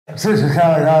You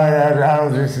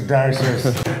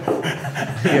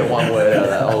get one word out of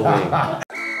that whole thing.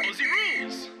 Aussie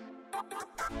rules.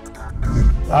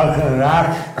 Welcome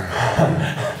back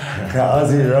to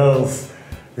Aussie Rules.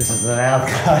 This is an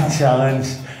mouthguard challenge.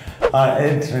 I'm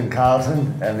Ed from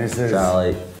Carlton, and this is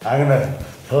Charlie. I'm going to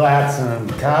pull out some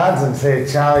cards and see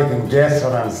if Charlie can guess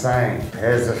what I'm saying.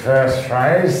 Here's the first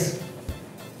phrase.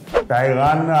 They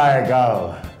run, I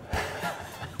go.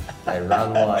 They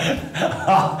run like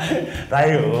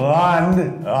They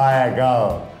run, I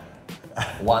go.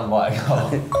 one by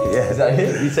goal. Yeah. Is that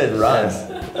it? You said run.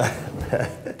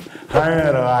 Home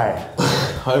and away.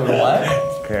 Home and away?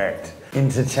 Correct.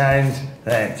 Interchange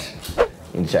bench.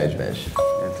 Interchange bench.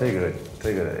 Yeah, too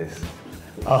good at this.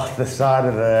 Off the side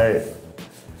of the...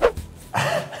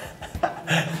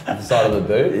 The side of the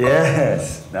boot?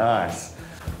 Yes, nice.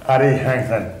 Buddy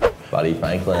Franklin. Buddy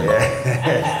Franklin.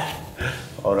 Yeah.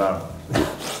 Hold on.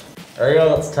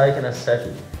 Rewalt's taking a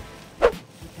second.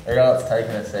 Rewalt's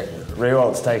taking a second.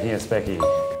 Rewalt's taking a specky.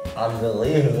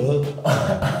 Unbelievable.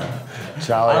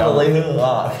 Charlie. Unbelievable.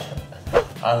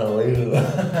 Unbelievable.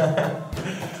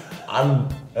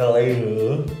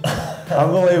 Unbelievable.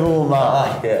 Unbelievable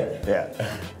mark. Yeah. Yeah.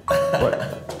 What,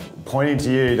 pointing to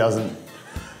you doesn't...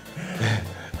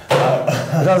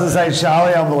 It doesn't say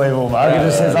Charlie unbelievable mark, it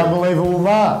just says unbelievable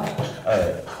mark.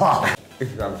 This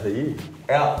is done for you.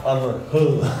 Out on the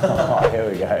pool. Oh, here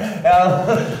we go. Out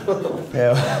on the pool.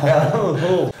 Yeah. Out on the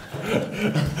pool.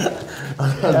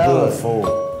 Out of the fool.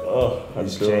 Oh,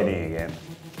 He's cheating again.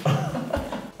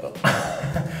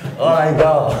 Let I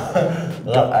go.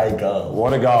 Let I go.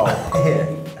 What a goal. Yeah.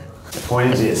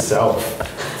 Pointing to yourself.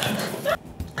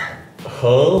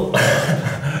 Hull.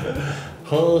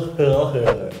 Paul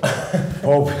Pioffler.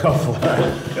 Paul Pioffler.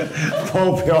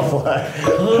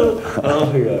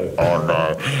 Oh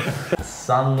no.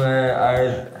 Somewhere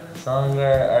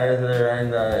over the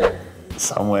rainbow.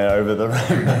 Somewhere over the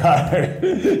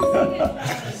rainbow. You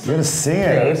gotta sing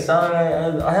it. Yeah, somewhere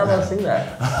over, how do I sing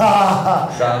that?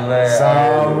 Somewhere.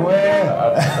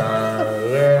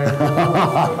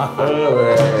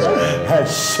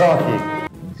 That's shocking.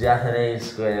 Japanese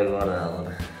square watermelon.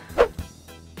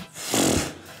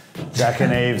 Jack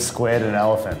and Eve squared an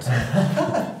elephant.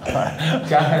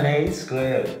 Japanese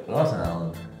square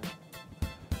watermelon.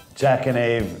 Jack and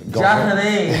Eve got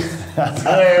Japanese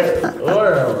square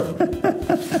watermelon.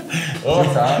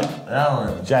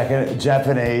 Watermelon.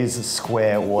 Japanese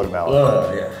square watermelon.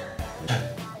 Oh, yeah.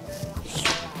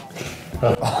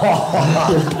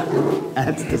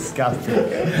 That's disgusting.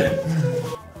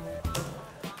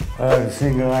 Oh,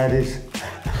 single ladies.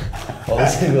 All the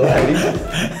single ladies.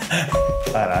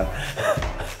 I know.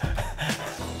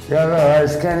 Your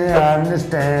voice, can you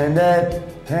understand it?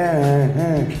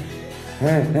 Can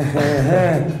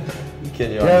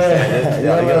you understand it?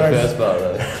 Yeah, I got the first part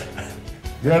though.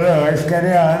 Your voice, can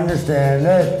you understand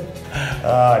it?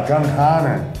 John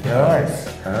Harner, your voice.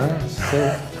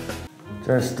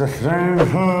 Just a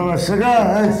spoonful of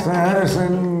cigars,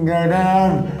 Harrison, go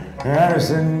down.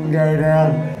 Harrison, go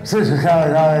down. Sister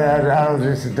Charlie, I'll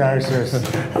just doses.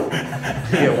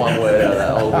 You get one word out of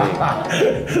that whole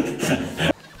thing.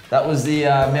 That was the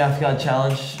mouthguard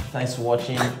challenge. Thanks for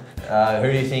watching.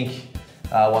 Who do you think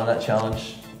won that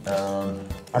challenge? I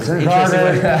think I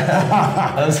did.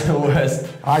 That was the worst.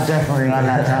 I definitely won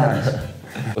that challenge.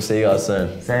 We'll see you guys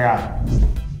soon. See ya.